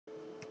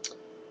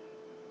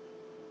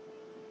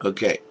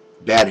Okay,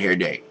 bad hair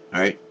day. All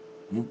right.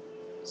 Hmm?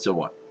 So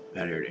what?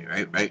 Bad hair day,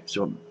 right? Right.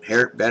 So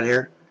bad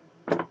hair,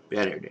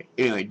 bad hair day.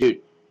 Anyway,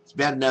 dude, it's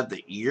bad enough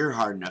that you're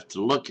hard enough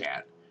to look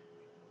at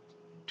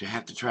to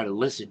have to try to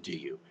listen to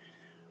you.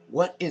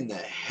 What in the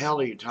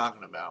hell are you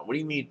talking about? What do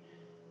you mean?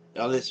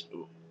 All this,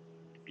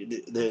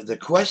 the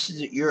questions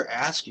that you're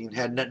asking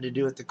had nothing to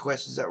do with the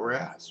questions that were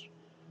asked,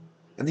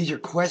 and these are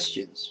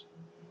questions.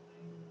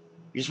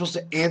 You're supposed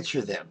to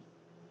answer them.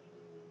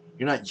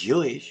 You're not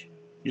Jewish.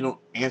 You don't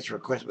answer a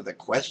question with a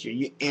question.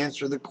 You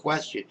answer the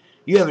question.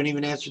 You haven't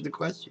even answered the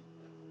question.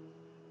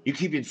 You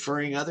keep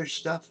inferring other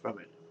stuff from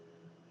it.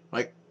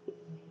 Like,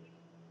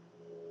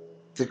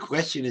 the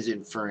question is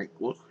inferring.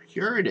 Well,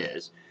 here it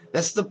is.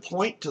 That's the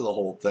point to the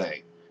whole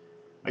thing.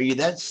 Are you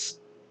that?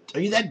 Are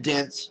you that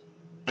dense?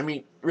 I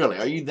mean, really,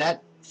 are you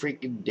that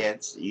freaking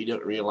dense that you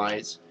don't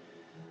realize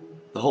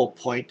the whole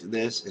point of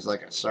this is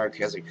like a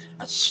sarcastic,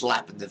 a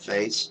slap in the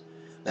face?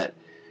 That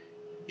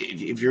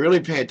if you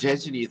really pay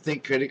attention, you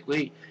think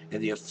critically,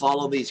 and you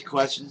follow these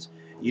questions,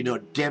 you know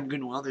damn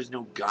good well there's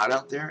no God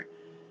out there.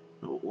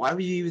 Why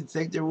would you even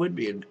think there would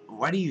be? And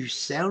why do you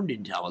sound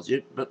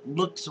intelligent but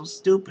look so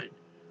stupid?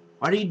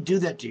 Why do you do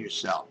that to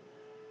yourself?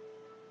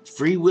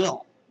 Free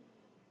will.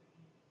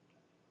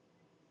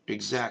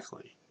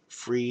 Exactly.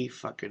 Free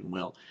fucking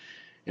will.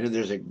 And if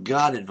there's a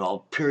God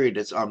involved, period,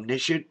 that's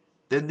omniscient,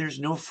 then there's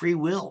no free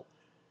will.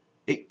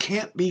 It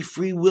can't be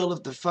free will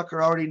if the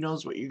fucker already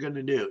knows what you're going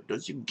to do.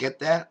 Don't you get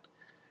that?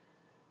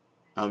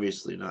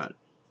 Obviously not.